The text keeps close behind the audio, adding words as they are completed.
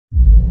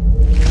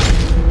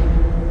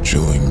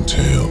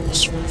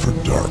Tales for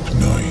Dark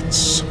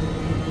Nights.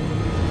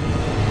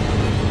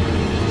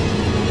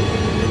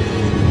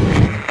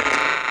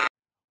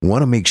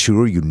 Want to make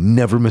sure you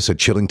never miss a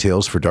Chilling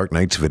Tales for Dark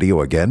Nights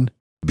video again?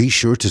 Be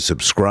sure to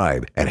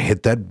subscribe and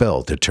hit that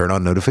bell to turn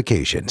on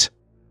notifications.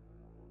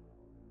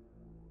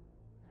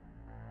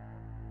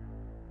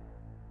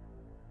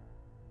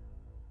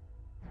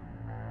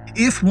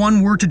 If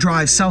one were to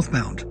drive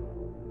southbound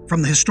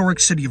from the historic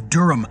city of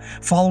Durham,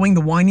 following the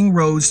winding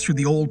roads through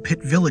the old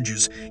pit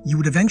villages, you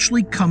would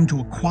eventually come to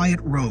a quiet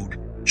road,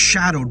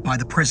 shadowed by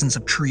the presence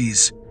of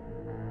trees.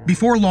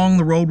 Before long,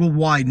 the road will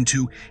widen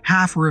to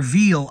half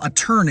reveal a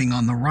turning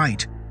on the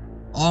right,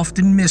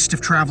 often missed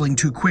if traveling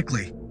too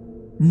quickly.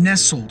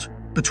 Nestled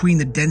between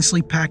the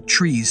densely packed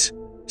trees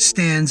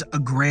stands a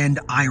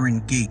grand iron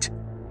gate.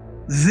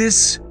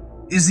 This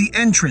is the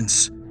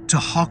entrance to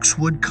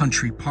Hawkswood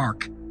Country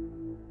Park.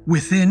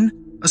 Within,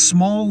 a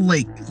small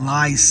lake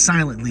lies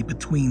silently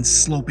between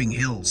sloping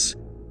hills.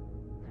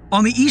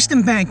 On the east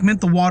embankment,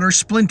 the water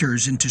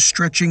splinters into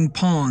stretching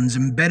ponds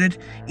embedded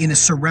in a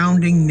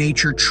surrounding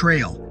nature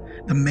trail,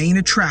 the main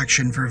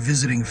attraction for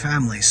visiting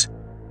families.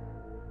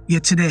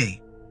 Yet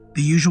today,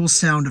 the usual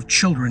sound of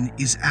children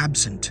is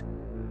absent,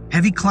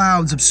 heavy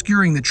clouds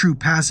obscuring the true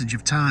passage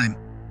of time.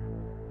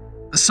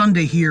 A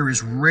Sunday here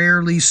is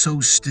rarely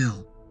so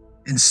still,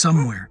 and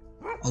somewhere,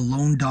 a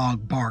lone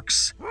dog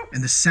barks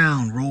and the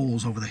sound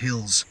rolls over the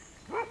hills.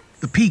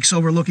 The peaks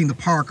overlooking the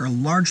park are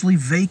largely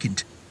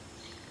vacant.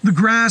 The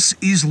grass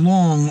is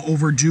long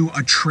overdue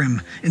a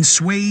trim and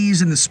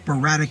sways in the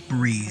sporadic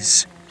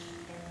breeze.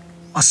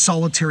 A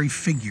solitary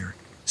figure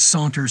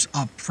saunters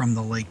up from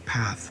the lake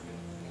path,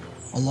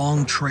 a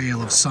long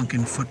trail of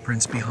sunken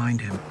footprints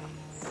behind him.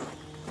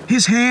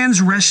 His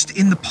hands rest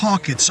in the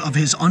pockets of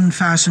his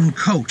unfastened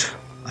coat,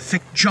 a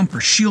thick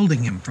jumper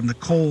shielding him from the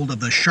cold of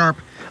the sharp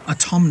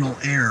autumnal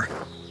air.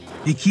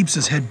 He keeps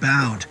his head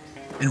bowed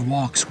and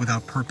walks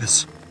without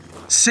purpose.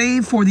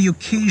 Save for the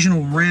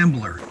occasional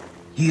rambler,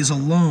 he is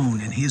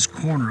alone in his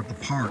corner of the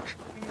park.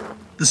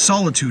 The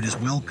solitude is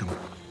welcome,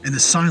 and the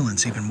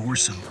silence even more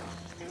so.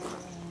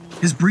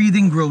 His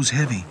breathing grows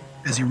heavy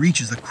as he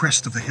reaches the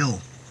crest of the hill,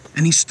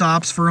 and he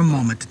stops for a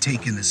moment to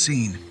take in the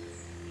scene.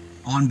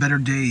 On better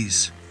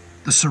days,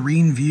 the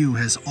serene view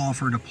has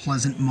offered a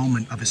pleasant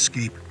moment of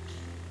escape.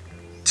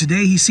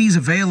 Today he sees a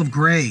veil of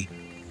gray,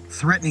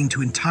 threatening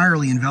to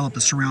entirely envelop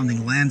the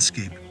surrounding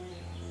landscape.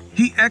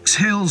 He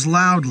exhales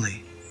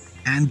loudly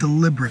and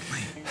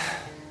deliberately.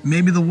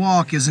 Maybe the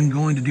walk isn't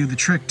going to do the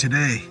trick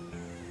today.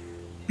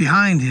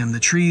 Behind him, the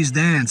trees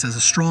dance as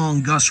a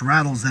strong gust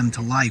rattles them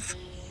to life,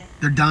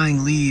 their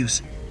dying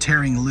leaves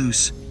tearing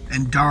loose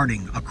and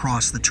darting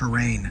across the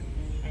terrain.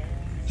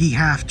 He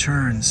half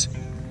turns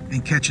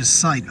and catches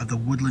sight of the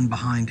woodland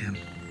behind him.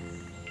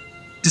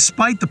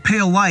 Despite the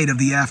pale light of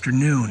the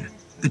afternoon,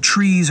 the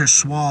trees are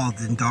swathed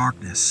in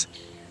darkness.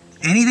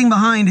 Anything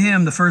behind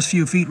him, the first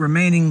few feet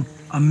remaining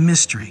a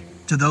mystery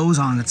to those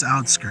on its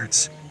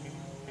outskirts.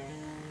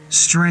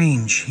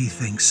 Strange, he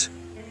thinks,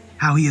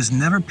 how he has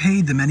never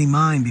paid them any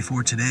mind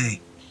before today.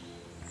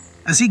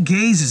 As he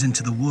gazes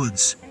into the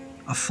woods,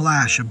 a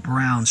flash of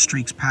brown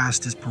streaks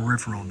past his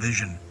peripheral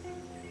vision.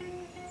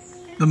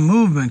 The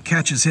movement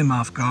catches him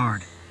off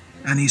guard,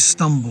 and he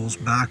stumbles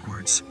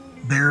backwards,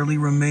 barely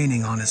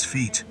remaining on his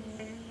feet.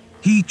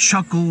 He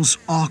chuckles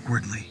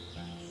awkwardly,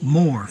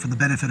 more for the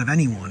benefit of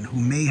anyone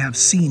who may have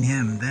seen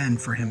him than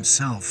for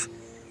himself.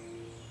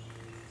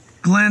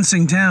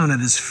 Glancing down at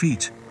his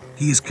feet,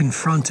 he is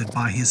confronted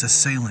by his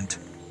assailant,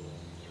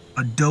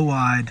 a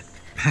doe-eyed,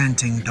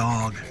 panting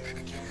dog.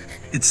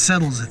 It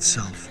settles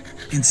itself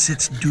and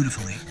sits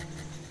dutifully.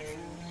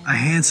 A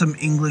handsome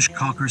English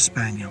Cocker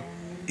Spaniel.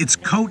 Its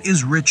coat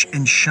is rich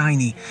and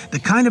shiny, the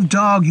kind of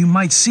dog you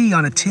might see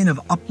on a tin of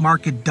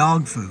upmarket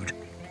dog food.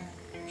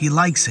 He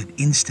likes it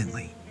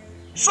instantly.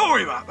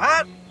 Sorry about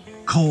that,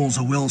 calls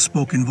a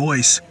well-spoken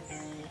voice.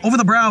 Over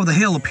the brow of the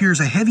hill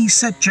appears a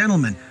heavy-set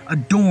gentleman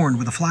adorned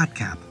with a flat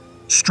cap,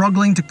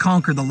 struggling to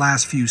conquer the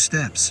last few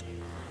steps.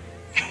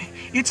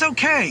 It's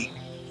okay,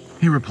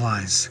 he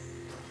replies.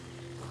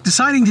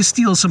 Deciding to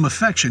steal some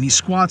affection, he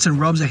squats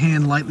and rubs a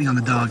hand lightly on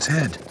the dog's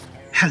head.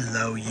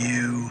 Hello,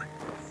 you.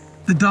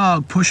 The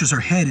dog pushes her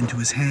head into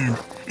his hand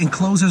and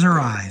closes her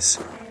eyes.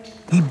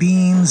 He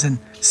beams and,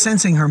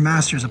 sensing her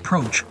master's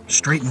approach,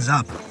 straightens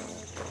up.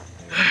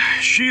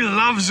 She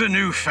loves a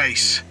new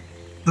face.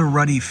 The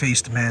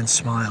ruddy-faced man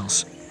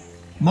smiles,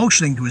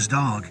 motioning to his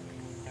dog.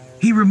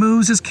 He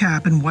removes his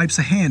cap and wipes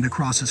a hand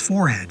across his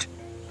forehead.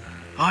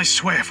 I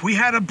swear, if we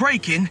had a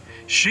break-in,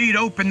 she'd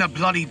open the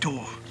bloody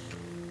door.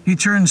 He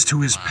turns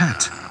to his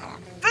pet.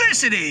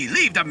 Felicity,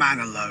 leave the man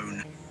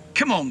alone.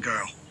 Come on,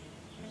 girl.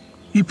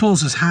 He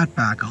pulls his hat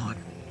back on,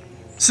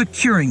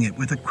 securing it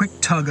with a quick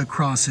tug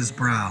across his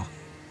brow.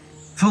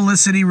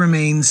 Felicity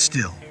remains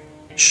still.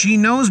 She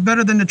knows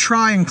better than to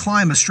try and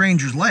climb a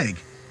stranger's leg.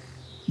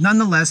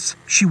 Nonetheless,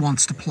 she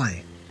wants to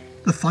play,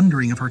 the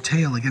thundering of her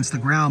tail against the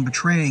ground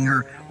betraying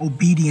her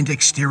obedient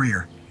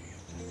exterior.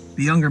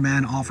 The younger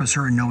man offers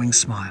her a knowing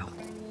smile.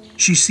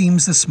 She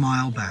seems to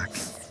smile back.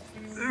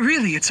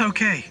 Really, it's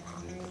okay.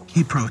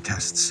 he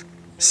protests,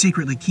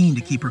 secretly keen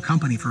to keep her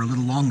company for a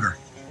little longer.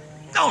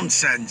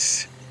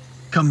 Nonsense,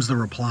 Comes the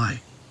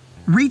reply.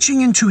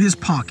 Reaching into his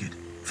pocket,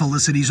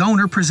 Felicity's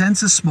owner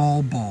presents a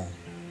small ball.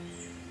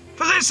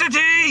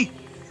 Felicity!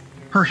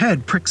 Her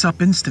head pricks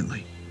up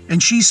instantly,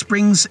 and she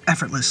springs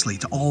effortlessly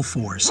to all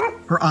fours,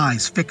 her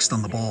eyes fixed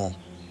on the ball.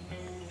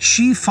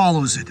 She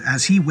follows it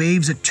as he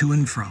waves it to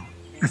and fro,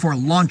 before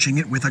launching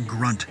it with a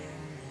grunt.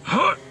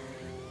 Huh?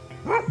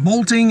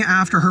 Bolting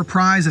after her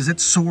prize as it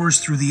soars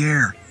through the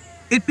air,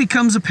 it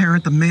becomes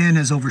apparent the man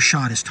has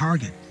overshot his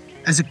target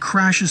as it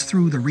crashes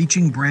through the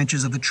reaching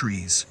branches of the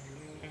trees.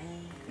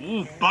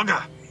 Ooh,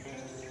 bugger.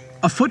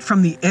 A foot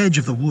from the edge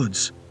of the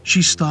woods,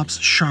 she stops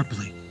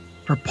sharply,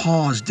 her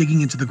paws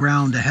digging into the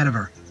ground ahead of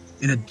her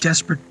in a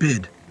desperate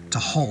bid to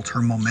halt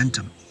her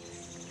momentum.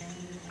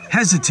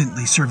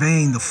 Hesitantly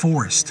surveying the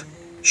forest,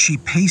 she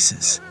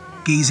paces,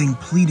 gazing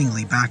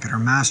pleadingly back at her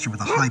master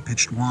with a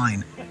high-pitched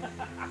whine.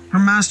 Her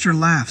master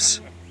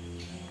laughs.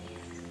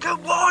 Go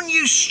on,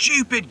 you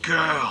stupid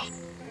girl.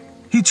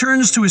 He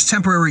turns to his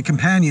temporary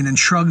companion and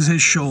shrugs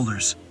his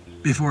shoulders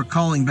before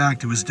calling back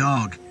to his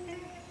dog.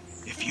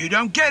 If you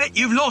don't get it,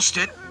 you've lost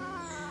it.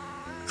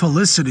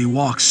 Felicity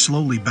walks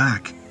slowly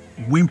back,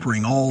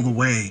 whimpering all the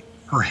way,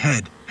 her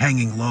head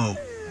hanging low.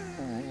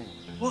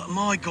 What am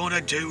I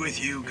gonna do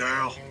with you,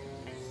 girl?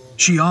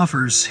 She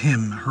offers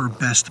him her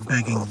best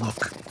begging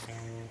look.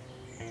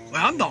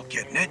 Well, I'm not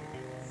getting it.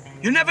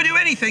 You'll never do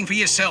anything for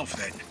yourself,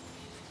 then.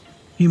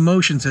 He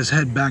motions his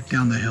head back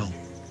down the hill.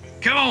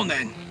 Come on,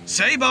 then.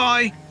 Say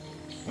bye.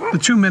 The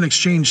two men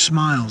exchange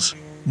smiles,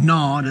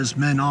 nod as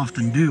men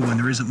often do when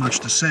there isn't much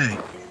to say,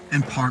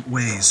 and part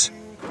ways.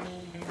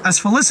 As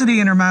Felicity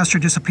and her master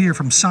disappear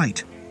from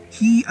sight,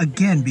 he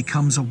again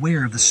becomes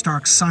aware of the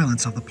stark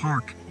silence of the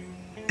park,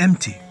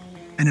 empty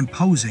and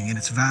imposing in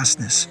its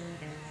vastness.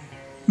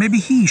 Maybe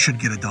he should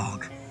get a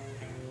dog.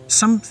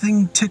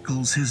 Something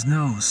tickles his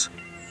nose.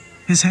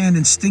 His hand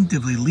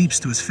instinctively leaps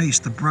to his face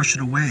to brush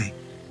it away.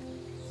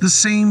 The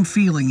same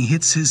feeling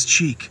hits his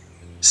cheek,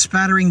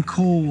 spattering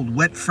cold,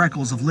 wet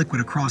freckles of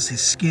liquid across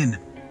his skin.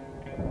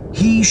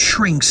 He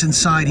shrinks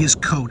inside his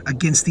coat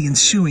against the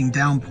ensuing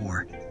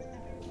downpour.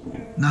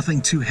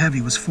 Nothing too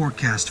heavy was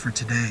forecast for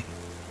today.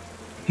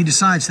 He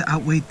decides to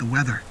outwait the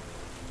weather.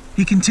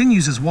 He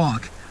continues his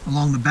walk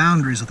along the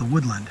boundaries of the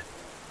woodland.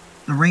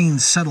 The rain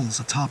settles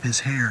atop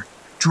his hair,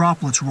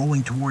 droplets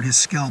rolling toward his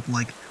scalp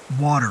like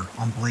water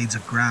on blades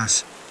of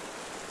grass.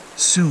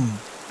 Soon,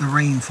 the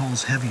rain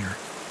falls heavier,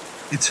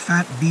 its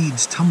fat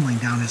beads tumbling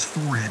down his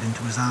forehead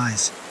into his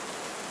eyes.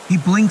 He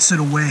blinks it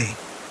away,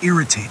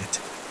 irritated.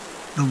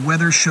 The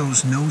weather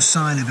shows no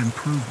sign of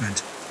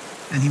improvement,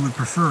 and he would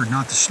prefer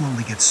not to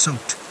slowly get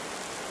soaked.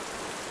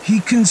 He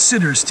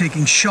considers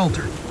taking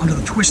shelter under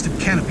the twisted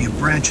canopy of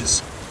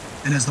branches,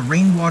 and as the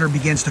rainwater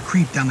begins to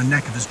creep down the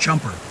neck of his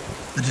jumper,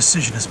 the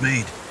decision is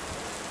made.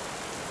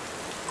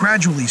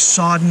 Gradually,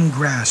 sodden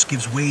grass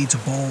gives way to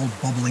bald,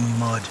 bubbling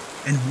mud,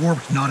 and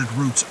warped, knotted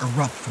roots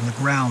erupt from the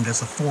ground as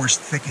the forest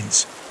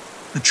thickens.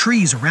 The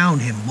trees around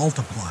him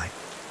multiply,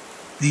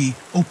 the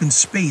open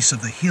space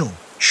of the hill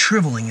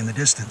shriveling in the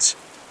distance,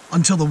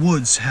 until the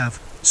woods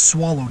have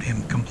swallowed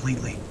him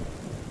completely.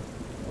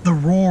 The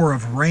roar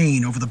of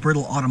rain over the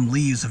brittle autumn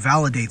leaves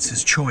validates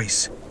his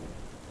choice,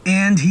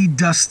 and he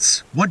dusts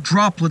what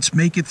droplets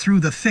make it through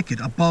the thicket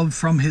above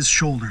from his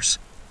shoulders.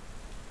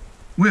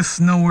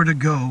 With nowhere to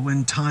go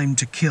and time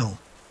to kill,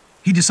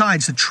 he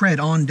decides to tread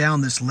on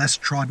down this less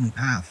trodden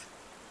path.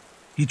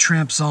 He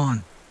tramps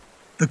on,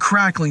 the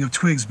crackling of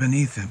twigs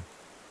beneath him,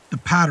 the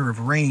patter of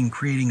rain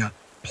creating a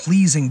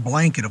pleasing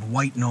blanket of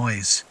white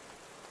noise.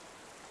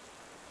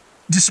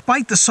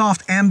 Despite the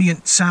soft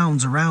ambient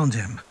sounds around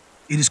him,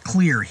 it is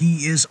clear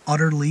he is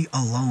utterly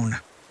alone.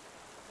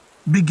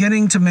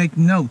 Beginning to make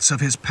notes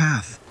of his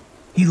path,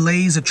 he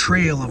lays a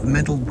trail of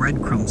mental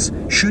breadcrumbs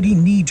should he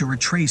need to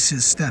retrace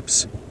his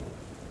steps.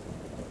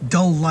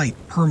 Dull light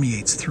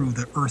permeates through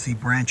the earthy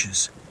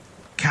branches,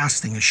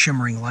 casting a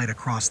shimmering light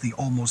across the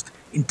almost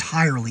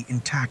entirely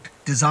intact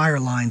desire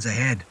lines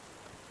ahead.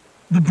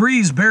 The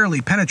breeze barely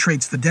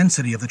penetrates the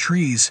density of the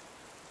trees,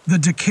 the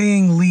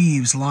decaying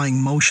leaves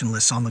lying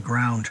motionless on the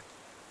ground.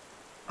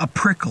 A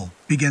prickle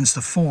begins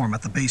to form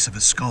at the base of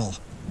his skull.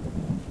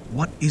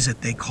 What is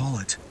it they call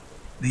it?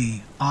 The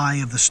eye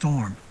of the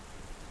storm.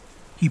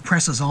 He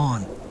presses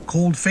on,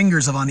 cold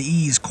fingers of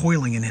unease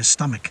coiling in his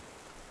stomach.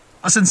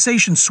 A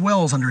sensation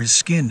swells under his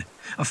skin,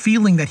 a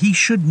feeling that he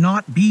should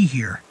not be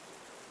here.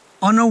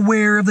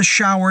 Unaware of the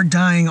shower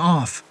dying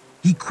off,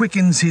 he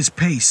quickens his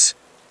pace,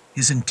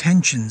 his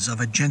intentions of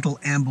a gentle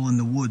amble in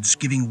the woods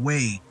giving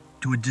way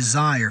to a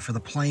desire for the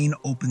plain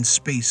open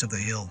space of the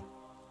hill.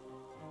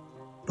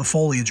 The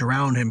foliage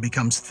around him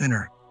becomes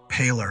thinner,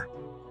 paler,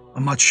 a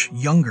much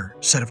younger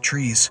set of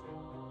trees.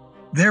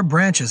 Their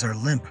branches are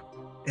limp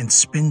and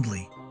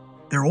spindly,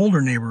 their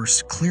older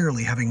neighbors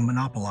clearly having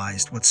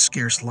monopolized what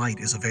scarce light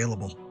is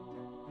available.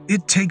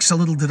 It takes a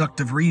little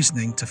deductive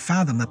reasoning to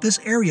fathom that this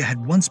area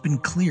had once been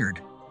cleared,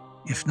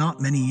 if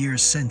not many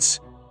years since.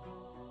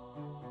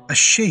 A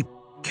shape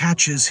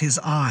catches his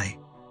eye,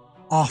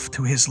 off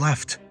to his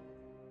left,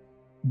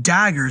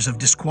 Daggers of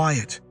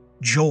disquiet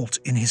jolt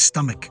in his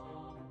stomach.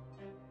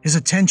 His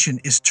attention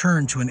is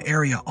turned to an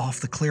area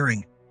off the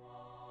clearing,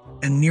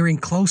 and nearing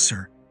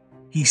closer,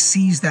 he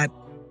sees that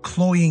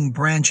cloying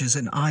branches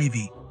and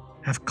ivy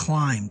have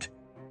climbed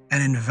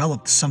and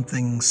enveloped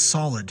something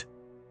solid.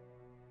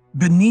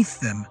 Beneath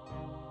them,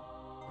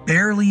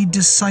 barely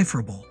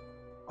decipherable,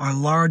 are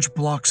large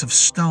blocks of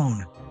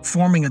stone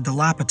forming a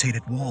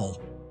dilapidated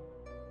wall.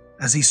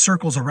 As he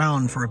circles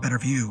around for a better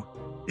view,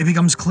 it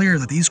becomes clear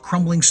that these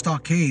crumbling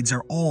stockades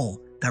are all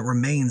that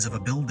remains of a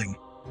building.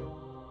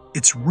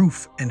 Its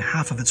roof and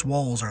half of its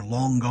walls are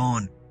long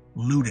gone,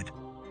 looted,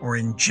 or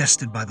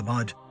ingested by the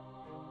mud.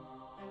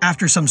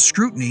 After some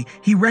scrutiny,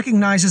 he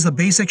recognizes the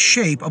basic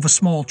shape of a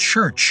small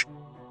church.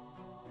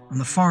 On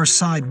the far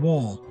side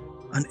wall,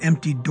 an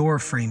empty door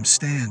frame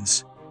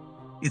stands.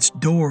 Its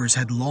doors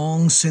had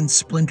long since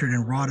splintered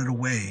and rotted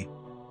away,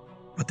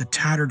 but the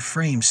tattered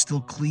frame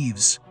still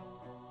cleaves,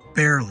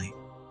 barely,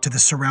 to the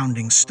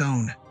surrounding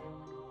stone.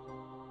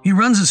 He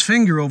runs his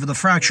finger over the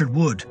fractured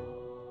wood.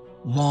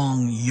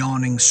 Long,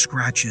 yawning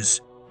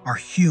scratches are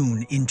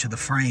hewn into the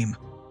frame,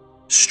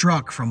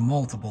 struck from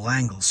multiple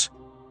angles.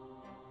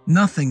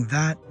 Nothing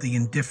that the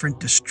indifferent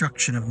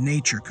destruction of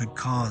nature could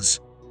cause,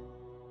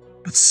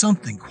 but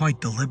something quite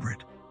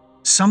deliberate,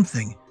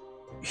 something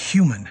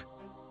human.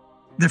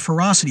 Their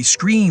ferocity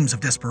screams of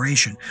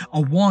desperation, a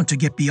want to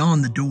get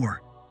beyond the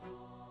door.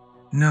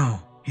 No,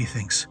 he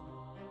thinks,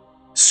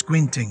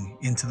 squinting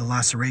into the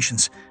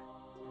lacerations,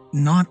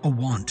 not a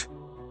want,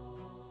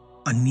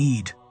 a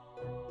need.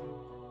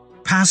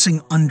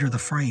 Passing under the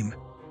frame,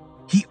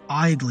 he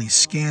idly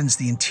scans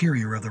the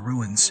interior of the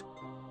ruins.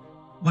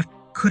 What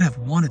could have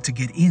wanted to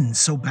get in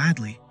so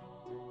badly?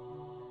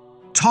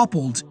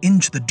 Toppled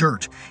into the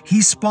dirt,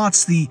 he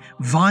spots the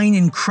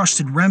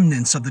vine-encrusted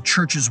remnants of the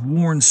church's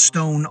worn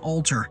stone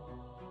altar.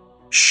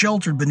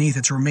 Sheltered beneath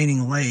its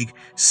remaining leg,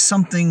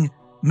 something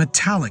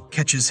metallic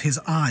catches his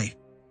eye.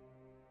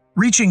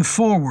 Reaching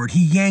forward,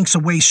 he yanks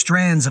away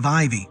strands of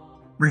ivy,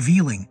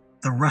 revealing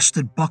the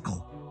rusted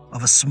buckle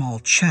of a small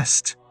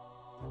chest.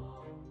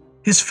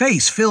 His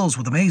face fills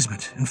with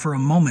amazement, and for a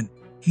moment,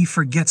 he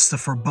forgets the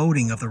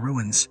foreboding of the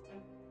ruins.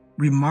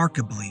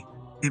 Remarkably,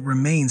 it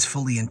remains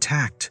fully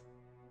intact,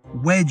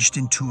 wedged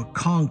into a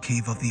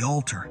concave of the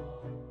altar.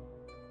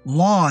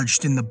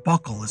 Lodged in the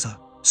buckle is a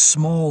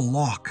small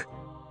lock,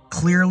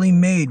 clearly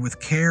made with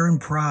care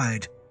and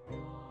pride.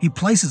 He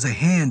places a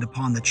hand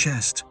upon the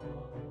chest.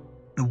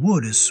 The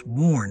wood is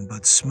worn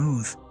but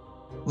smooth,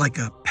 like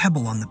a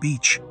pebble on the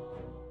beach.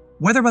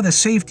 Whether by the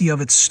safety of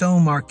its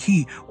stone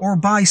marquee or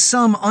by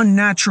some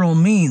unnatural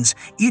means,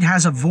 it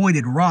has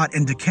avoided rot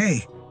and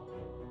decay.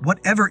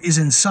 Whatever is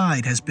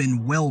inside has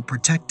been well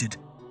protected.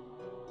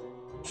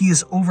 He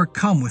is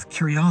overcome with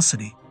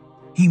curiosity.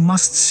 He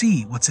must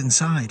see what's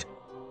inside.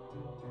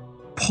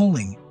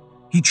 Pulling,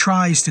 he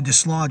tries to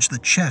dislodge the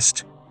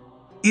chest.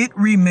 It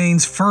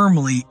remains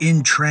firmly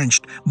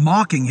entrenched,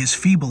 mocking his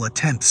feeble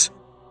attempts.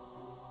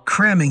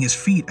 Cramming his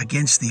feet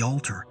against the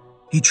altar,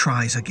 he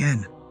tries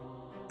again.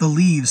 The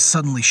leaves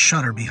suddenly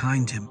shudder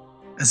behind him,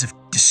 as if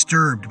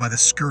disturbed by the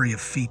scurry of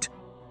feet.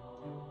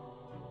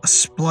 A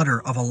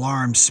splutter of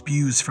alarm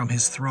spews from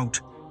his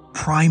throat,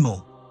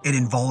 primal and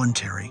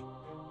involuntary.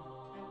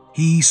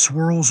 He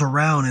swirls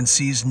around and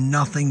sees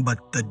nothing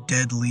but the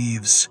dead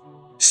leaves,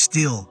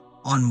 still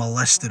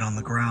unmolested on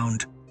the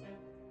ground.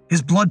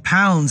 His blood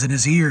pounds in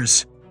his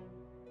ears.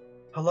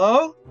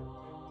 "Hello?"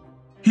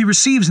 He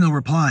receives no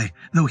reply,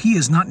 though he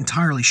is not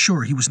entirely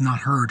sure he was not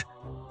heard.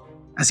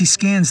 As he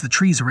scans the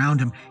trees around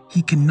him,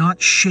 he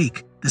cannot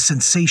shake the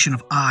sensation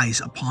of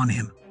eyes upon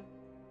him.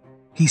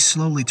 He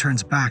slowly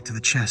turns back to the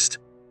chest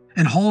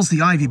and hauls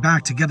the ivy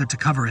back together to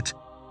cover it.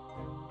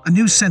 A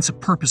new sense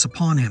of purpose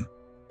upon him,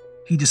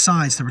 he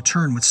decides to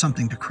return with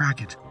something to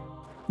crack it.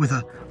 With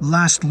a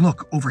last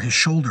look over his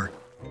shoulder,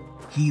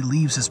 he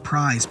leaves his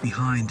prize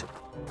behind.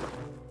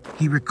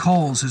 He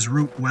recalls his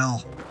route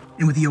well,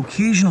 and with the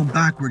occasional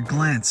backward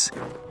glance,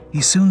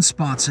 he soon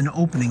spots an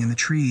opening in the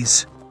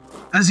trees.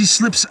 As he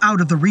slips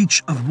out of the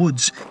reach of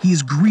woods, he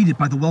is greeted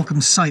by the welcome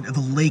sight of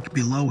the lake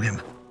below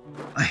him.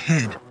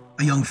 Ahead,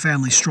 a young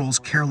family strolls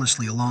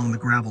carelessly along the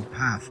graveled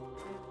path,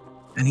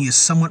 and he is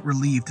somewhat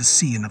relieved to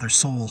see another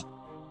soul.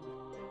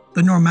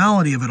 The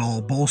normality of it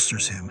all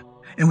bolsters him,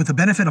 and with the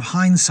benefit of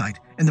hindsight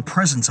and the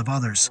presence of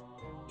others,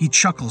 he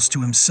chuckles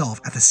to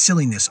himself at the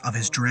silliness of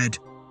his dread.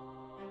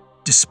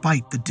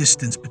 Despite the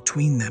distance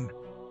between them,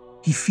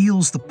 he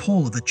feels the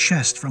pull of the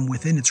chest from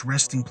within its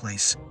resting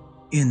place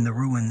in the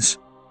ruins,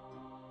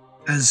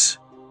 as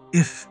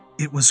if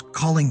it was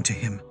calling to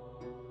him.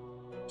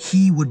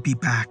 He would be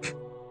back.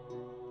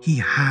 He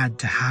had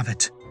to have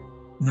it,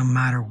 no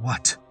matter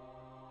what.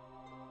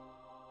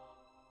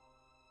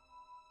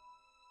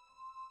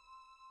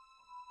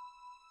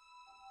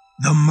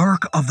 The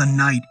murk of the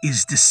night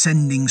is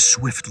descending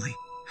swiftly,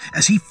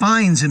 as he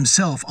finds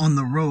himself on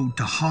the road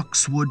to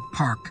Hawkswood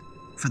Park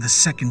for the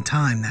second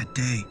time that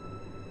day.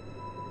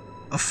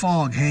 A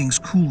fog hangs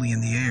coolly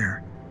in the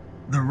air,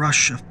 the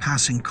rush of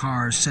passing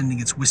cars sending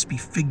its wispy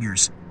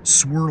figures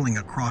swirling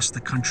across the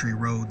country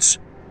roads.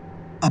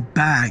 A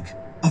bag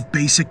of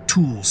basic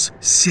tools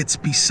sits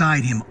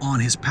beside him on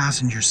his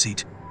passenger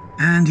seat,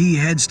 and he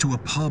heads to a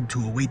pub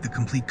to await the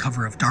complete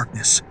cover of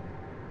darkness.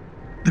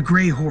 The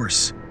Grey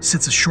Horse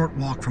sits a short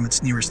walk from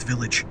its nearest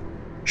village,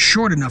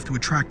 short enough to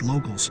attract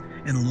locals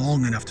and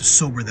long enough to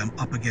sober them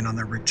up again on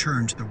their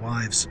return to their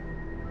wives.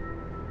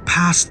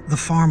 Past the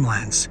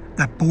farmlands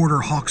that border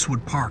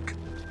Hawkswood Park,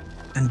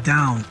 and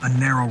down a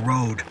narrow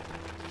road,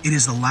 it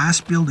is the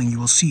last building you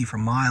will see for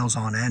miles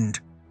on end,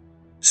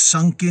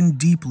 sunk in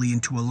deeply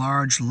into a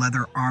large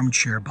leather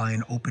armchair by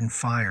an open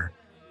fire.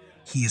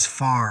 He is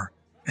far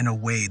and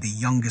away the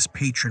youngest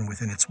patron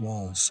within its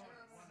walls,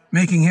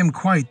 making him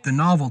quite the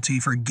novelty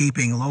for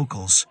gaping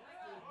locals.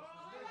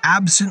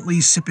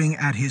 Absently sipping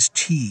at his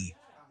tea,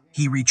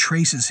 he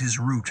retraces his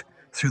route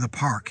through the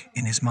park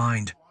in his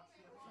mind.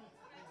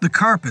 The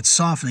carpet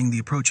softening the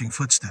approaching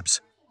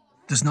footsteps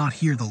does not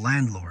hear the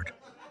landlord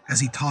as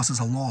he tosses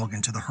a log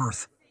into the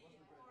hearth.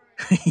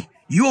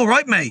 "You all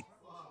right, mate?"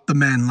 The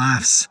man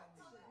laughs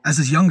as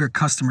his younger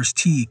customer's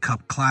tea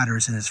cup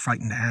clatters in his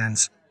frightened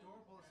hands.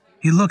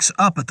 He looks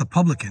up at the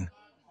publican,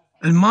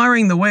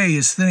 admiring the way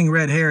his thinning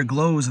red hair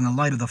glows in the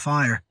light of the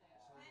fire.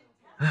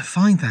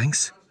 "Fine,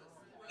 thanks,"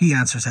 he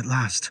answers at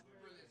last.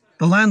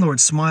 The landlord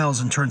smiles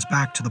and turns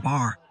back to the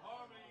bar.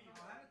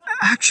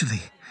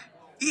 "Actually,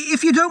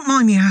 if you don't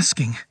mind me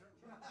asking,"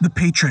 the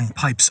patron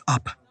pipes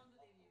up,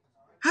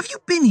 "have you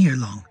been here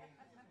long?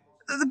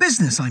 The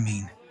business, I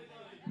mean."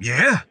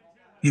 "Yeah,"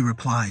 he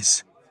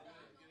replies.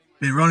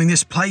 "Been running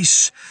this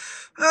place,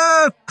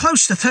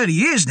 close to 30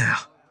 years now."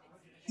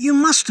 "You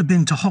must have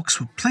been to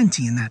Hawkswood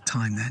plenty in that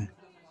time, then."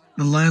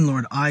 The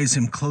landlord eyes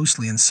him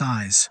closely and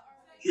sighs.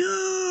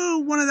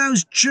 "You're one of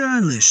those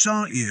journalists,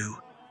 aren't you?"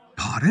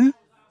 "Pardon?"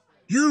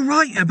 "You're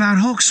right about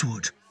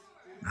Hawkswood."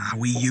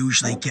 We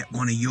usually get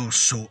one of your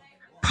sort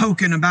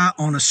poking about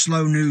on a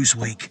slow news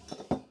week."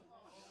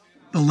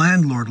 The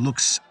landlord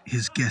looks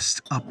his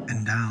guest up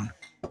and down,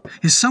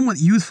 his somewhat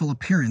youthful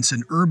appearance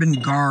and urban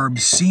garb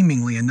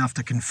seemingly enough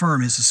to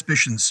confirm his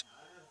suspicions.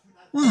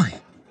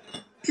 "Why?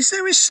 Is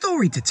there a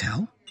story to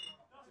tell?"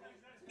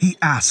 he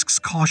asks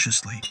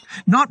cautiously,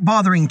 not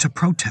bothering to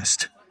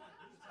protest.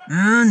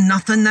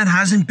 Nothing that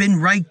hasn't been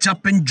raked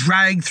up and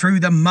dragged through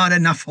the mud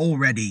enough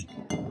already."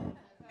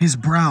 His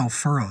brow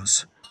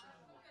furrows.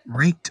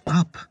 Raked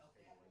up?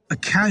 A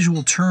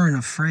casual turn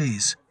of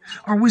phrase.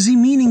 Or was he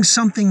meaning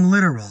something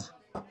literal?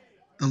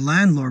 The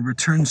landlord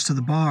returns to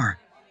the bar,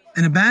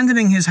 and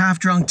abandoning his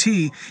half-drunk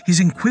tea,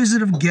 his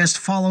inquisitive guest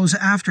follows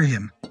after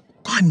him.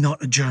 "I'm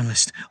not a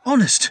journalist,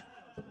 honest.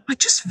 I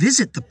just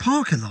visit the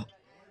park a lot.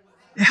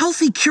 A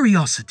healthy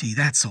curiosity,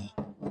 that's all."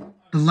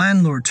 The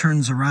landlord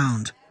turns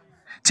around,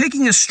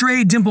 taking a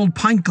stray dimpled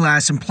pint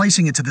glass and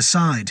placing it to the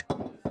side.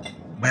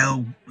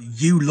 "Well,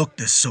 you look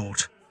the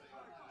sort.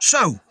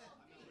 So,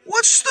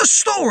 what's the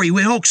story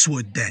with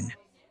Hawkswood, then?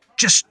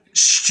 Just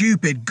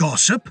stupid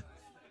gossip?"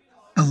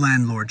 The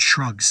landlord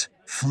shrugs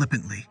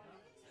flippantly.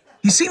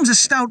 He seems a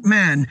stout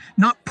man,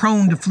 not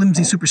prone to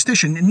flimsy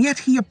superstition, and yet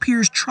he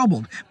appears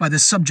troubled by the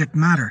subject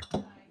matter.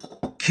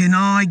 "Can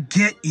I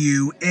get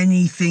you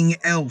anything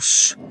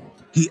else?"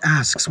 he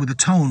asks with a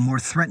tone more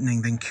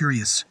threatening than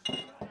curious.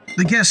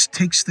 The guest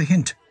takes the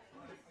hint.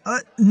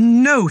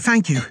 "No,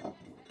 thank you,"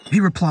 he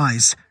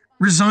replies,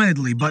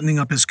 resignedly buttoning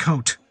up his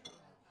coat.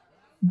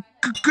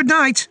 Good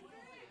night."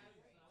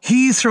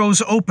 He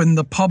throws open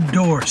the pub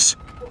doors,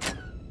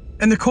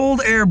 and the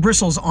cold air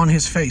bristles on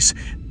his face,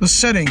 the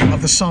setting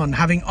of the sun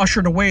having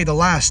ushered away the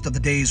last of the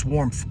day's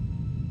warmth.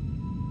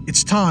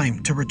 It's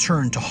time to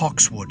return to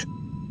Hawkswood.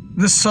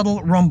 The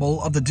subtle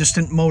rumble of the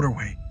distant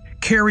motorway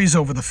carries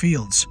over the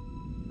fields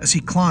as he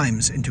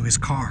climbs into his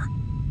car.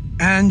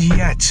 And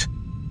yet,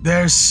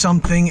 there's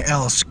something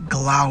else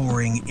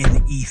glowering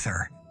in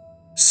ether.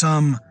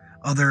 Some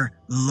other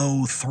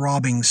low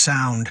throbbing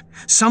sound,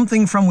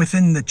 something from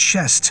within the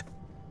chest.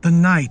 The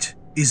night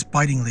is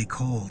bitingly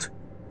cold.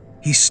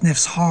 He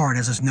sniffs hard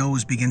as his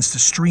nose begins to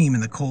stream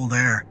in the cold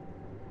air.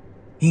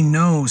 He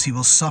knows he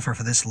will suffer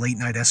for this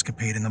late-night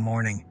escapade in the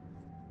morning.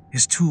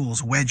 His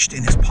tools wedged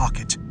in his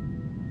pocket.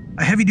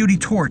 A heavy-duty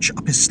torch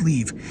up his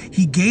sleeve,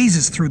 he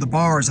gazes through the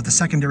bars of the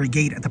secondary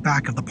gate at the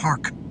back of the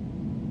park.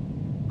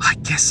 "I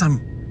guess I'm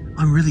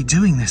really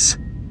doing this,"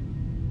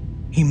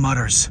 he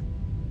mutters,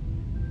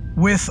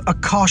 with a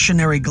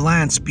cautionary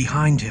glance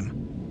behind him.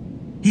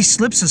 He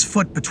slips his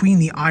foot between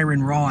the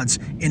iron rods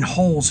and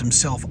hauls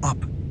himself up,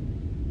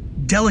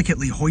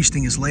 delicately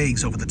hoisting his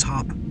legs over the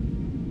top,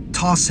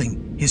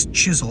 tossing his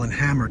chisel and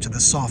hammer to the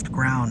soft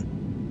ground.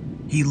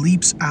 He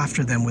leaps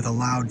after them with a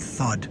loud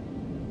thud.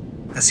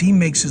 As he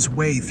makes his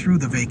way through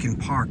the vacant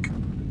park,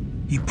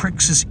 he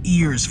pricks his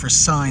ears for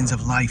signs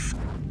of life.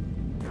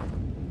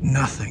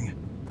 Nothing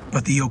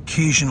but the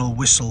occasional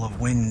whistle of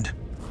wind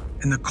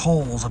and the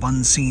calls of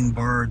unseen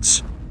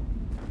birds.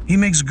 He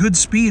makes good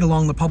speed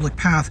along the public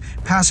path,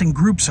 passing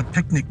groups of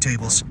picnic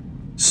tables,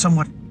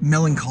 somewhat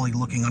melancholy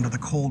looking under the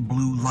cold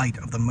blue light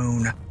of the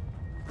moon.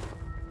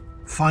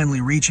 Finally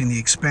reaching the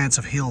expanse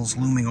of hills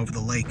looming over the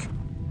lake,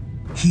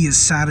 he is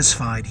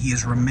satisfied he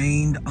has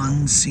remained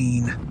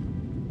unseen.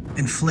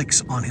 and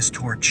flicks on his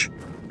torch,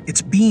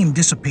 its beam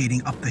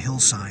dissipating up the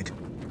hillside.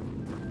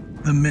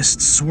 The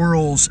mist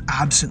swirls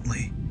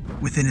absently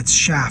within its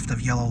shaft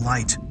of yellow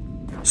light,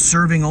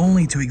 serving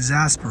only to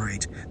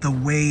exasperate the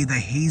way the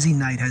hazy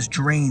night has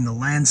drained the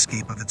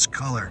landscape of its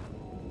color.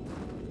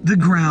 The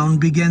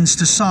ground begins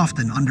to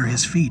soften under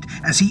his feet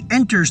as he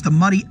enters the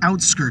muddy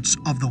outskirts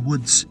of the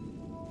woods.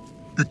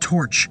 The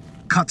torch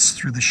cuts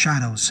through the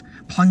shadows,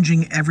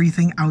 plunging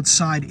everything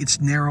outside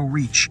its narrow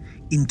reach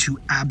into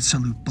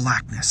absolute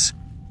blackness.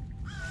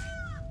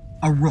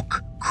 A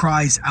rook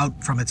cries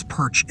out from its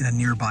perch in a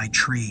nearby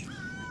tree,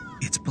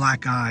 its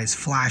black eyes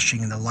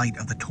flashing in the light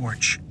of the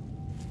torch.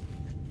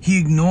 He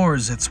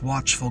ignores its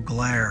watchful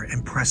glare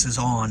and presses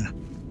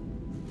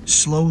on.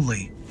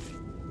 Slowly,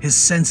 his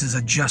senses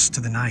adjust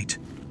to the night.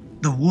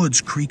 The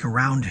woods creak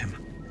around him.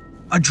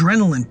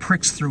 Adrenaline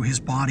pricks through his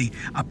body,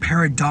 a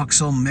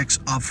paradoxical mix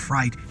of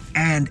fright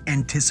and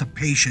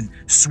anticipation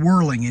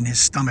swirling in his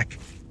stomach.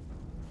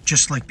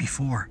 Just like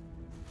before,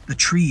 the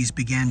trees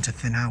began to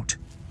thin out,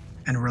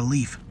 and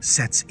relief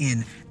sets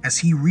in as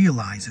he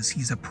realizes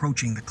he's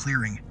approaching the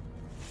clearing.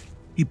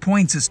 He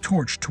points his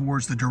torch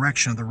towards the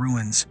direction of the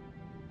ruins,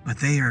 but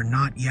they are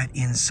not yet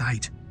in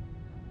sight.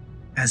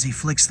 As he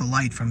flicks the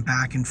light from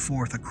back and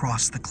forth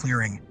across the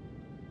clearing,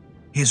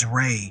 his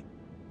ray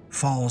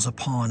falls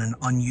upon an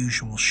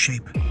unusual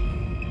shape.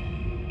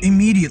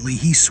 Immediately,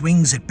 he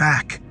swings it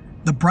back,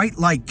 the bright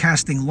light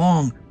casting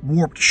long,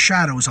 warped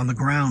shadows on the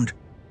ground.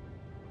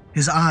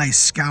 His eyes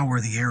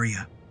scour the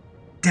area,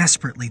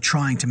 desperately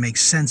trying to make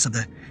sense of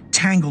the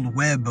tangled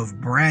web of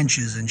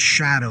branches and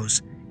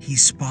shadows. He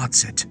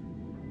spots it.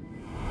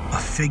 A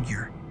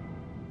figure,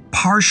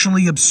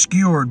 partially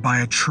obscured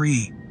by a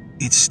tree.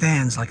 It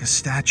stands like a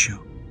statue.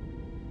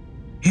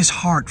 His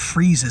heart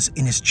freezes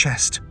in his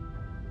chest,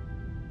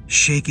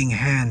 shaking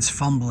hands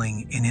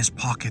fumbling in his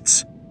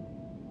pockets.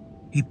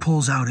 He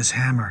pulls out his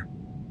hammer,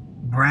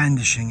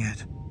 brandishing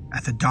it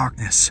at the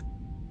darkness.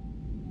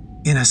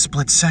 In a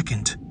split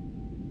second,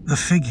 the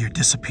figure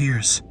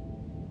disappears.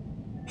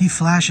 He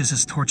flashes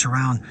his torch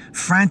around,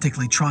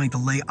 frantically trying to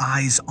lay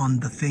eyes on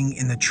the thing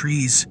in the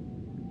trees.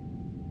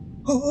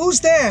 Who's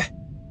there?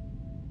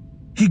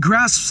 He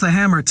grasps the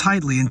hammer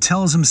tightly and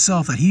tells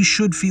himself that he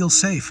should feel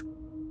safe.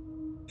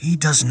 He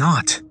does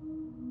not.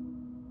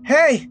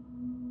 Hey,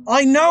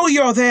 I know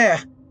you're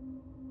there!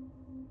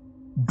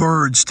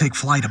 Birds take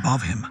flight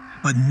above him,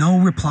 but no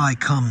reply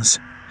comes.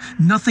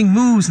 Nothing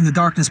moves in the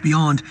darkness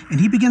beyond, and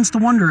he begins to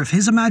wonder if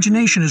his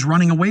imagination is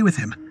running away with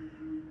him.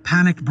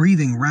 Panicked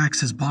breathing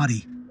racks his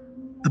body,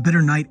 the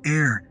bitter night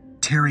air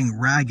tearing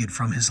ragged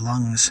from his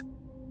lungs.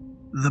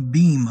 The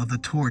beam of the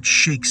torch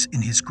shakes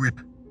in his grip.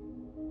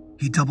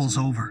 He doubles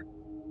over,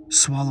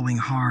 swallowing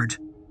hard,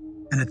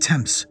 and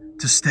attempts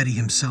to steady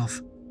himself.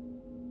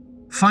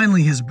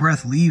 Finally, his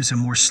breath leaves him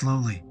more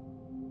slowly,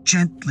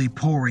 gently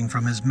pouring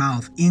from his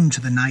mouth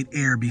into the night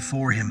air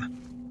before him.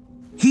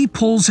 He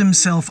pulls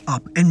himself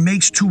up and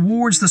makes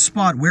towards the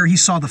spot where he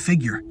saw the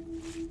figure.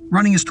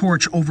 Running his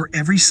torch over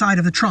every side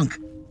of the trunk,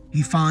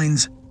 he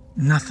finds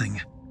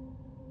nothing.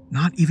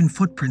 Not even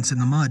footprints in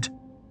the mud.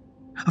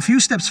 A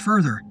few steps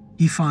further,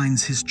 he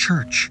finds his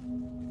church.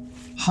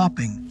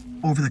 Hopping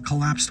over the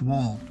collapsed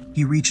wall,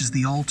 he reaches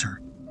the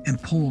altar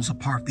and pulls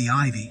apart the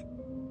ivy.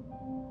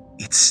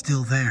 It's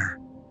still there,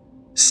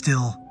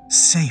 still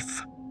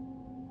safe.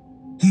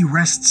 He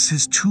rests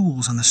his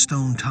tools on the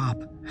stone top,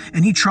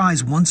 and he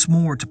tries once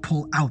more to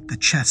pull out the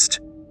chest.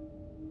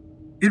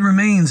 It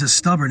remains as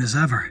stubborn as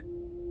ever.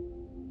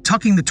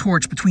 Tucking the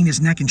torch between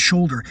his neck and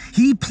shoulder,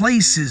 he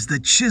places the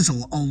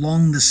chisel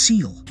along the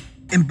seal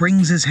and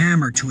brings his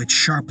hammer to it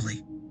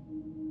sharply.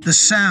 The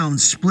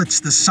sound splits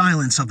the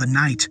silence of the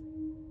night,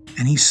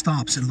 and he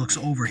stops and looks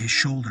over his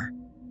shoulder.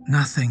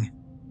 Nothing,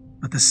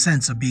 but the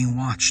sense of being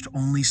watched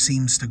only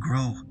seems to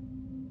grow.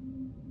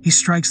 He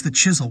strikes the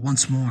chisel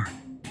once more,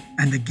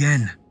 and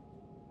again,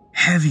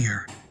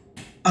 heavier,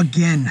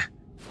 again,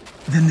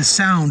 then the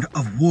sound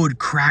of wood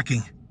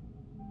cracking.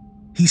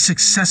 He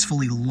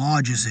successfully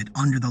lodges it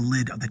under the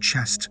lid of the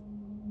chest,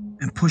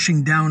 and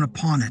pushing down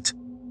upon it,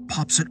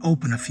 pops it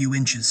open a few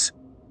inches.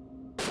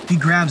 He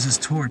grabs his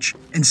torch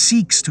and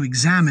seeks to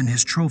examine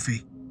his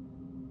trophy.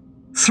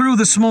 Through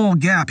the small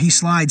gap, he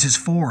slides his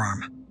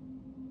forearm,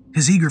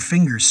 his eager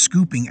fingers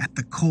scooping at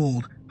the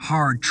cold,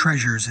 hard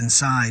treasures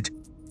inside.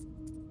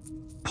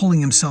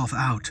 Pulling himself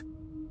out,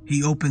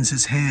 he opens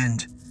his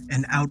hand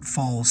and out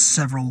falls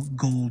several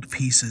gold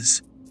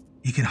pieces.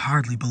 He can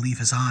hardly believe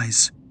his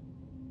eyes.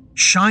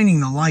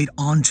 Shining the light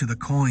onto the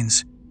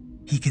coins,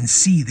 he can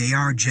see they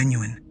are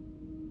genuine.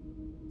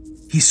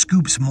 He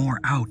scoops more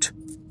out,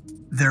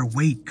 their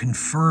weight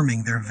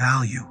confirming their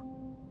value.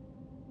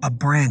 A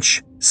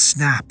branch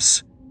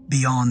snaps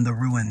beyond the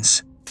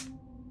ruins.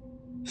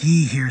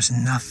 He hears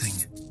nothing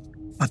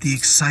but the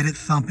excited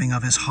thumping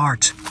of his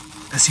heart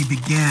as he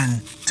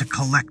began to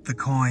collect the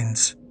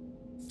coins.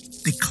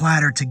 They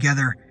clatter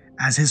together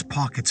as his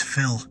pockets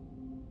fill.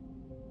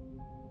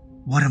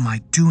 What am I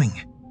doing?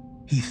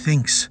 He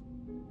thinks.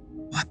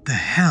 What the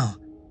hell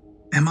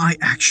am I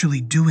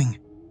actually doing?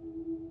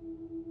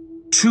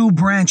 Two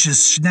branches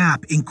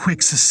snap in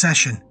quick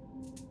succession.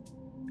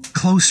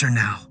 Closer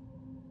now.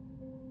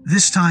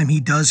 This time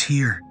he does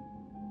hear,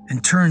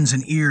 and turns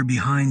an ear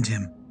behind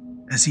him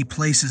as he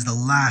places the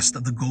last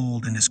of the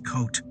gold in his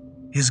coat,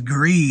 his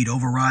greed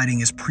overriding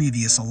his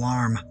previous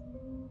alarm.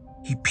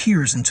 He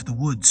peers into the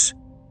woods,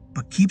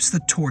 but keeps the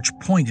torch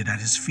pointed at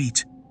his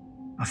feet,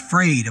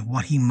 afraid of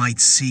what he might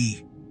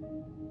see.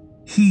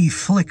 He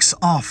flicks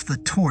off the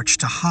torch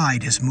to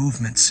hide his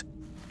movements.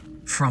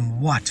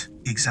 From what,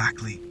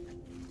 exactly,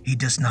 he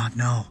does not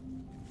know,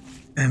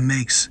 and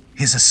makes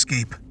his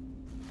escape.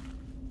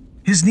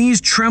 His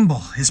knees tremble,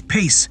 his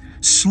pace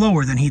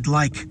slower than he'd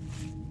like.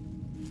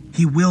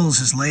 He wills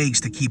his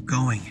legs to keep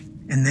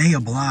going, and they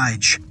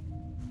oblige.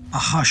 A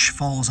hush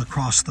falls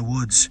across the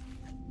woods,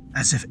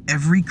 as if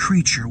every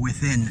creature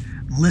within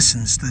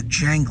listens to the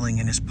jangling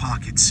in his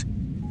pockets.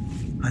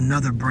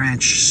 Another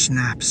branch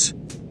snaps,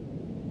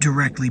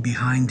 directly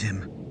behind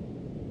him.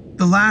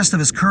 The last of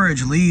his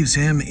courage leaves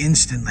him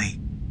instantly.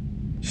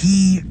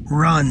 He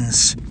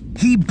runs.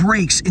 He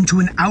breaks into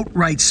an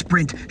outright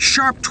sprint,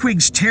 sharp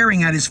twigs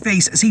tearing at his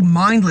face as he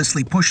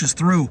mindlessly pushes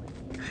through.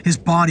 His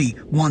body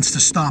wants to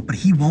stop, but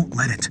he won't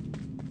let it.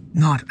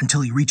 Not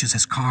until he reaches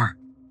his car.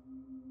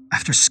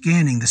 After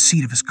scanning the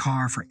seat of his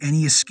car for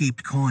any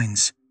escaped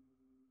coins,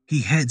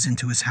 he heads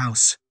into his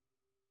house,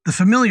 the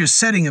familiar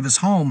setting of his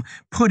home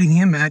putting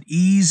him at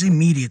ease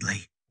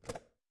immediately.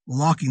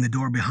 Locking the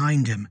door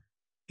behind him,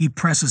 he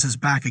presses his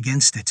back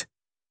against it.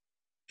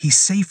 He's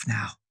safe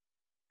now,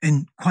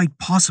 and quite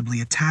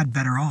possibly a tad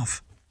better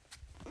off.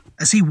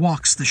 As he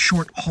walks the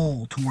short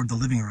hall toward the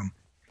living room,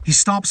 he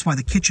stops by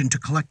the kitchen to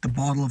collect a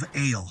bottle of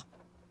ale,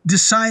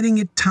 deciding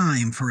it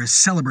time for a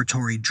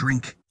celebratory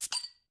drink.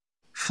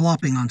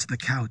 Flopping onto the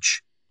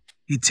couch,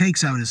 he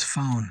takes out his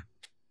phone.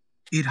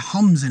 It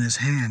hums in his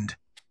hand,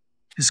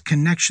 his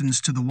connections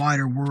to the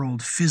wider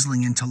world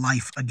fizzling into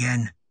life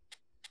again.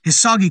 His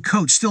soggy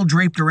coat still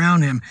draped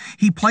around him,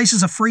 he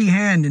places a free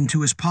hand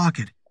into his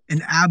pocket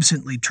and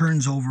absently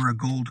turns over a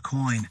gold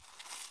coin.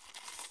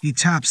 He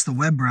taps the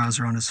web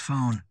browser on his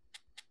phone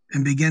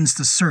and begins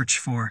to search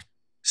for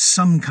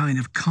some kind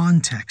of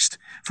context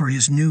for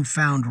his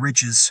newfound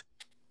riches.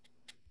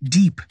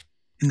 Deep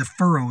in the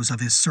furrows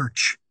of his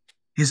search,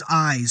 his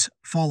eyes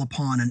fall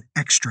upon an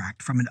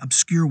extract from an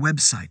obscure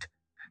website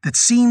that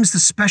seems to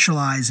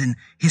specialize in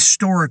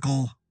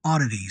historical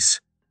oddities.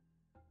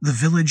 The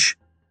village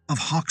of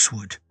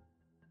Hawkswood.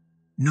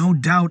 No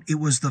doubt it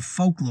was the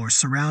folklore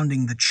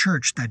surrounding the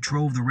church that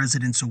drove the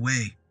residents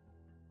away.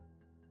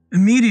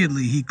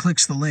 Immediately he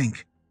clicks the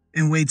link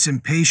and waits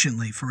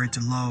impatiently for it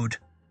to load.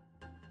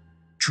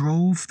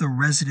 Drove the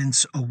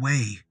residents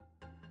away.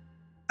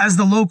 As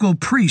the local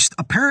priest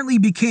apparently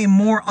became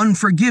more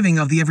unforgiving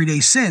of the everyday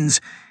sins,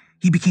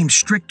 he became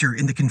stricter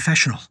in the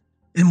confessional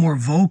and more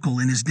vocal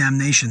in his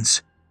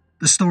damnations.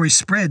 The story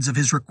spreads of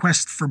his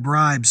request for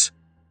bribes.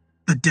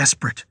 The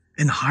desperate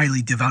and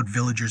highly devout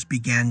villagers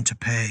began to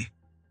pay.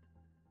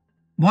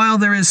 While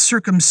there is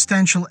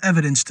circumstantial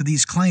evidence to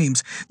these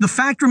claims, the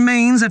fact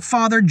remains that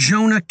Father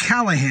Jonah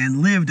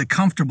Callahan lived a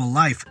comfortable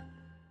life.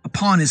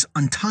 Upon his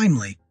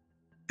untimely,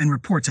 and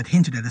reports had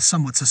hinted at a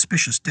somewhat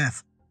suspicious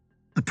death,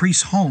 the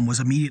priest's home was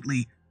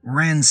immediately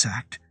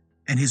ransacked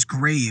and his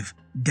grave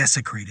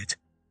desecrated.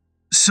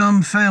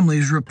 Some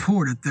families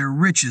reported their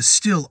riches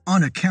still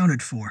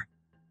unaccounted for,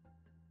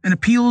 and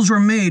appeals were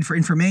made for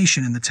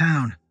information in the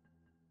town.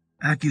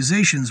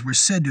 Accusations were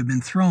said to have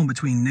been thrown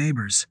between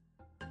neighbors,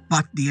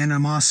 but the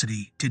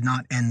animosity did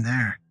not end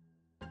there.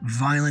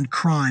 Violent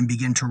crime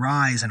began to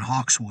rise in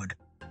Hawkswood,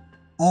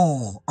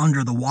 all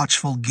under the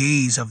watchful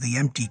gaze of the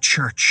empty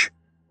church.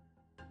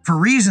 For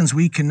reasons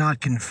we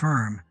cannot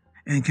confirm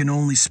and can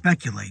only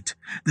speculate,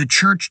 the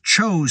church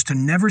chose to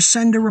never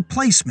send a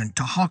replacement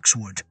to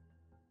Hawkswood.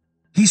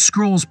 He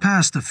scrolls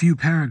past a few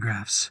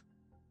paragraphs.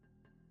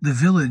 The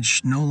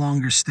village no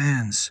longer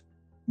stands.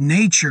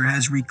 Nature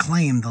has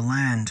reclaimed the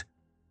land.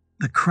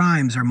 The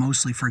crimes are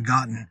mostly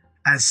forgotten,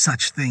 as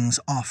such things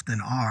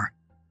often are.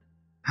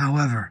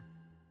 However,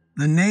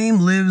 the name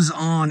lives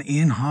on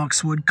in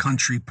Hawkswood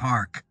Country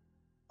Park.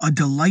 A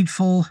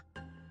delightful...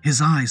 His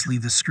eyes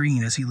leave the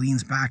screen as he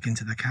leans back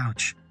into the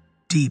couch,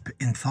 deep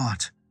in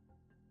thought.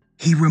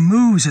 He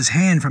removes his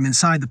hand from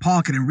inside the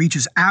pocket and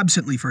reaches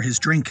absently for his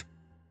drink.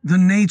 The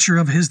nature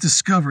of his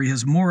discovery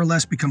has more or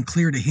less become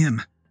clear to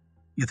him,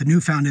 yet the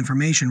newfound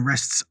information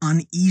rests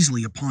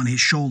uneasily upon his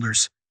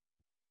shoulders.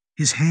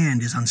 His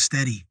hand is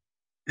unsteady,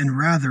 and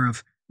rather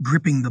of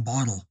gripping the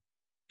bottle,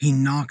 he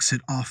knocks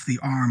it off the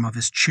arm of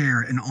his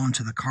chair and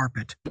onto the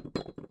carpet.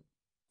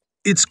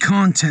 Its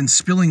contents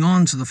spilling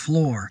onto the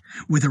floor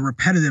with a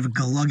repetitive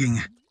glugging.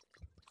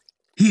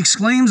 He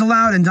exclaims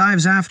aloud and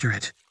dives after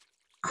it.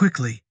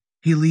 Quickly,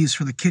 he leaves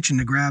for the kitchen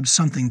to grab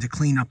something to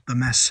clean up the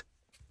mess.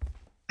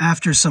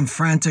 After some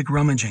frantic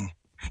rummaging,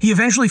 he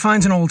eventually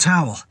finds an old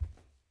towel.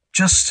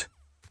 Just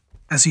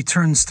as he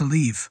turns to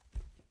leave,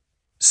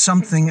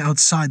 something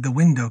outside the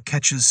window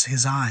catches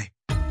his eye.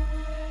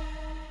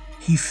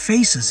 He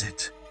faces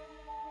it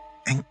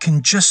and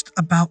can just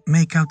about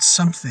make out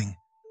something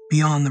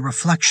beyond the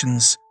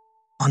reflections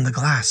on the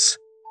glass.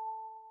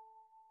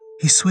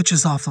 He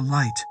switches off the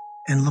light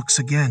and looks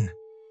again.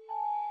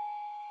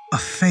 A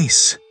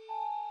face,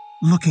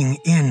 looking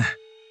in.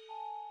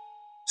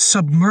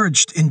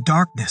 Submerged in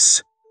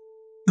darkness,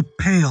 the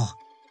pale,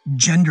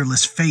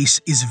 genderless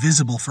face is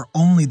visible for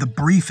only the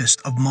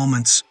briefest of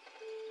moments.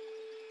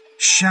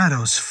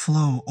 Shadows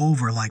flow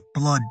over like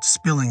blood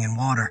spilling in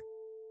water,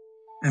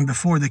 and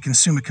before they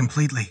consume it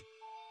completely,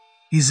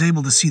 he's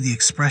able to see the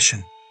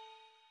expression,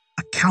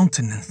 a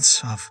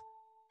countenance of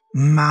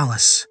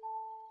malice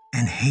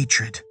and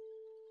hatred.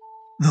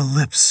 The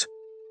lips,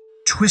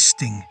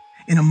 twisting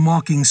in a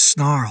mocking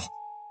snarl,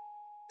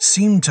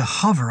 seem to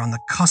hover on the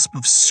cusp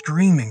of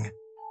screaming.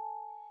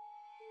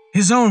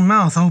 His own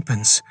mouth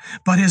opens,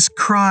 but his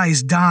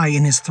cries die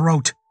in his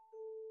throat.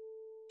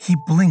 He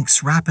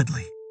blinks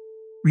rapidly,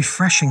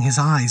 refreshing his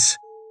eyes.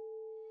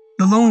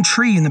 The lone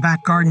tree in the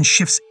back garden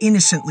shifts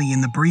innocently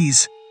in the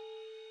breeze.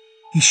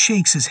 He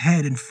shakes his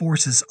head and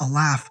forces a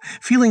laugh,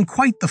 feeling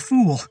quite the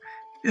fool,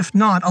 if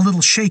not a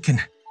little shaken.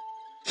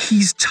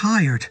 He's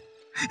tired,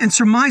 and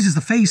surmises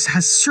the face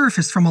has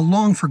surfaced from a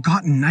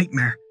long-forgotten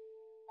nightmare.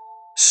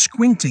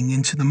 Squinting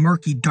into the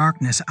murky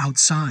darkness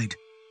outside,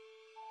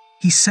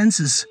 he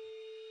senses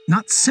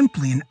not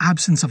simply an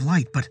absence of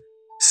light, but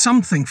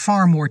something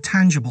far more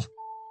tangible.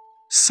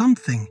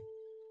 Something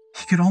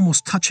he could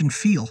almost touch and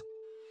feel.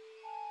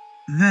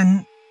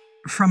 Then,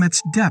 from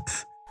its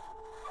depth,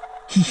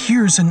 he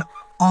hears an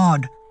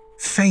odd,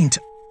 faint,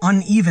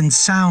 uneven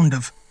sound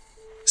of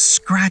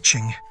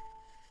scratching.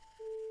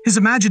 His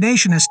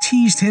imagination has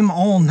teased him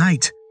all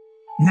night,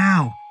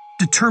 now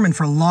determined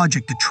for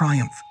logic to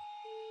triumph.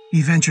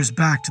 He ventures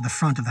back to the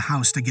front of the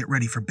house to get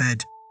ready for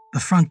bed. The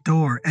front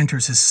door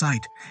enters his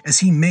sight as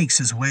he makes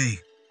his way.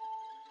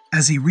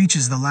 As he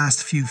reaches the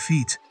last few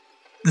feet,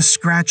 the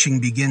scratching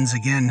begins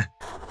again,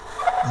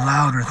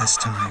 louder this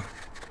time.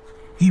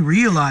 He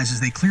realizes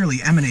they clearly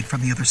emanate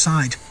from the other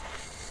side.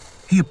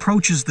 He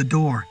approaches the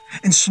door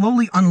and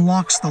slowly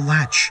unlocks the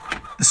latch.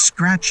 The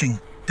scratching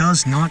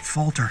does not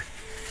falter.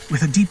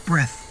 With a deep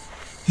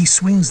breath, he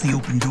swings the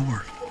open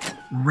door,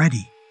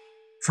 ready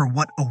for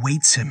what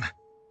awaits him.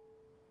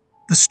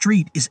 The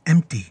street is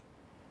empty,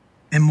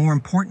 and more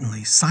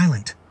importantly,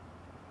 silent.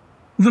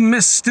 The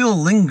mist still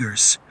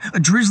lingers, a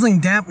drizzling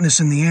dampness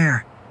in the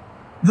air.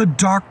 The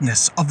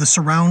darkness of the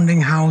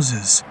surrounding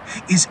houses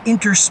is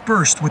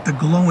interspersed with the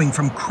glowing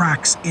from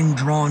cracks in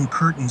drawn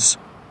curtains.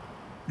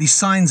 These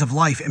signs of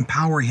life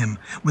empower him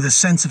with a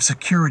sense of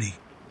security.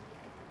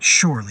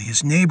 Surely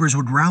his neighbors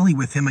would rally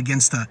with him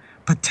against a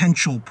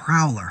potential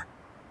prowler.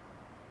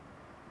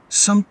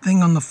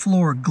 Something on the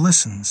floor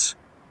glistens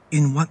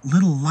in what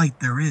little light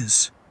there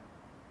is,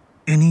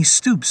 and he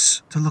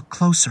stoops to look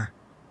closer.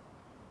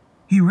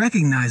 He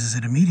recognizes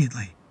it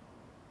immediately.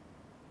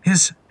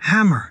 His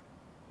hammer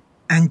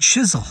and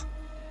chisel,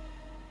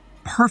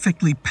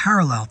 perfectly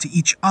parallel to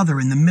each other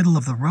in the middle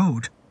of the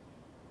road.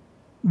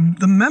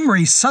 The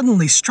memory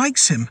suddenly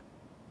strikes him.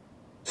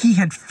 He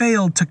had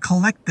failed to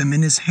collect them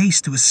in his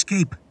haste to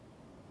escape.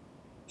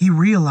 He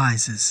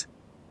realizes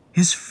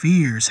his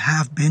fears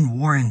have been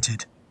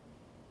warranted.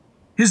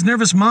 His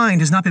nervous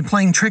mind has not been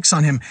playing tricks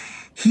on him.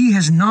 He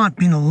has not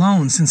been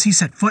alone since he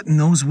set foot in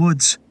those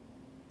woods.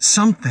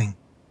 Something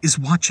is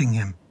watching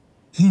him.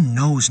 He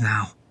knows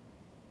now.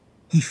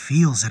 He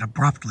feels it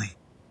abruptly,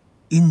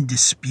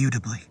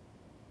 indisputably,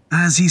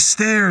 as he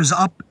stares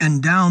up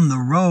and down the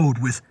road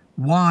with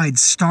wide,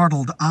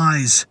 startled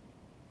eyes.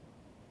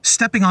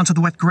 Stepping onto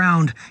the wet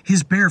ground,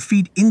 his bare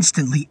feet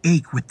instantly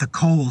ache with the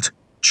cold,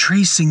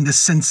 tracing the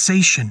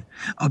sensation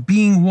of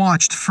being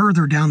watched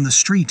further down the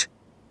street.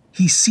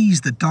 He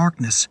sees the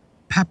darkness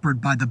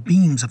peppered by the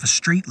beams of a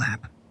street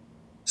lamp.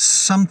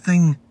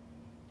 Something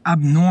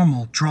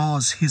abnormal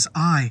draws his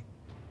eye.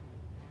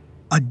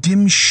 A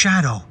dim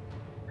shadow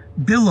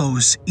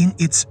billows in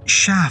its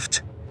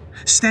shaft,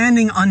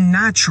 standing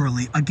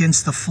unnaturally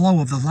against the flow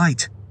of the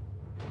light.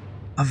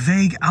 A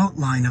vague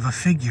outline of a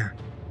figure,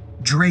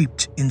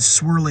 draped in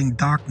swirling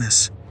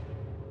darkness.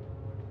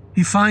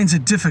 He finds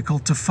it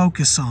difficult to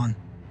focus on,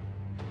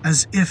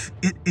 as if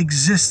it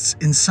exists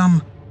in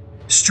some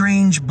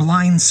strange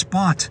blind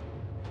spot.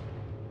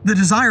 The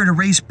desire to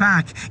race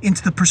back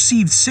into the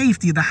perceived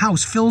safety of the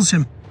house fills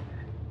him.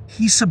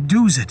 He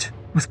subdues it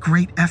with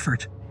great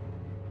effort.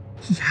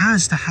 He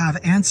has to have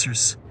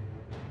answers.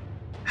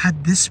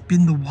 Had this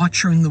been the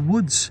watcher in the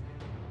woods?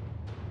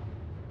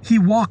 He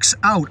walks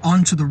out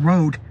onto the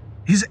road,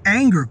 his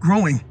anger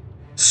growing,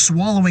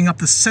 swallowing up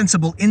the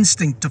sensible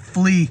instinct to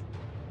flee.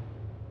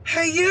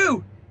 Hey,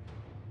 you!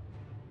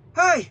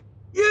 Hey,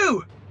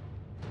 you!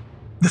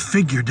 The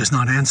figure does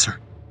not answer.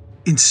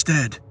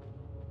 Instead,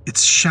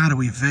 its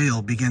shadowy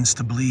veil begins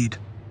to bleed,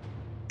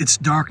 its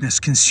darkness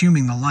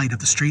consuming the light of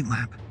the street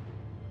lamp.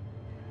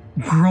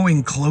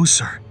 Growing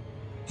closer,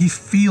 he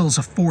feels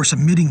a force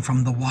emitting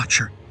from the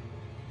watcher,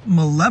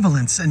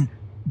 malevolence and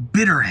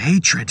bitter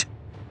hatred.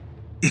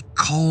 It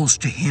calls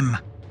to him,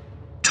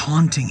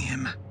 taunting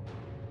him.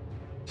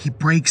 He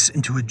breaks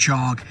into a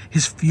jog,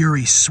 his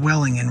fury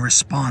swelling in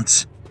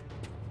response.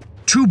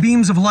 Two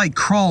beams of light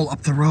crawl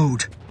up the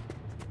road.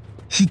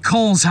 He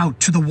calls out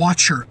to the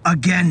Watcher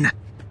again.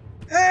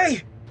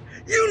 Hey!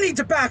 You need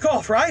to back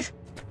off, right?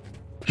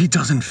 He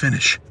doesn't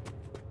finish.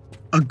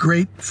 A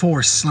great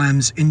force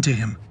slams into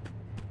him.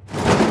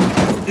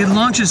 It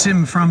launches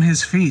him from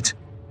his feet,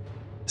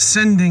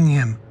 sending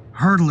him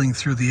hurtling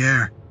through the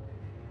air.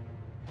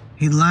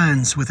 He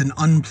lands with an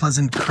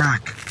unpleasant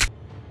crack,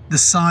 the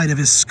side of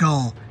his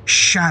skull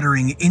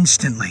shattering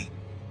instantly.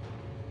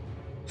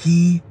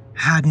 He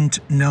hadn't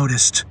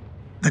noticed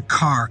the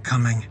car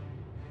coming.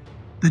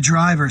 The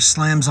driver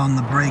slams on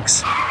the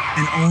brakes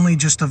and only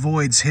just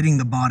avoids hitting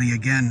the body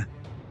again.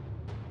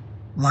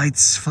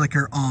 Lights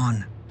flicker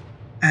on,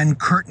 and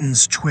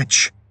curtains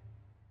twitch.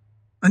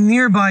 A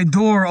nearby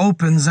door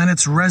opens and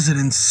its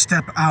residents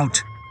step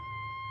out.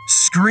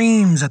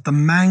 Screams at the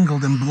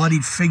mangled and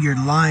bloodied figure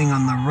lying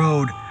on the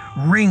road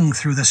ring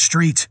through the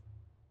street.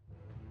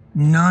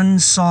 None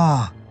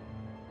saw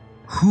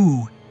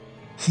who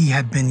he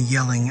had been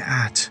yelling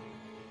at.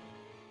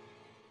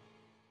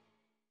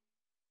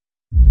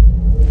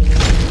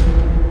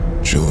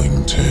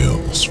 Chilling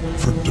tales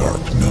for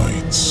dark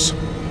nights.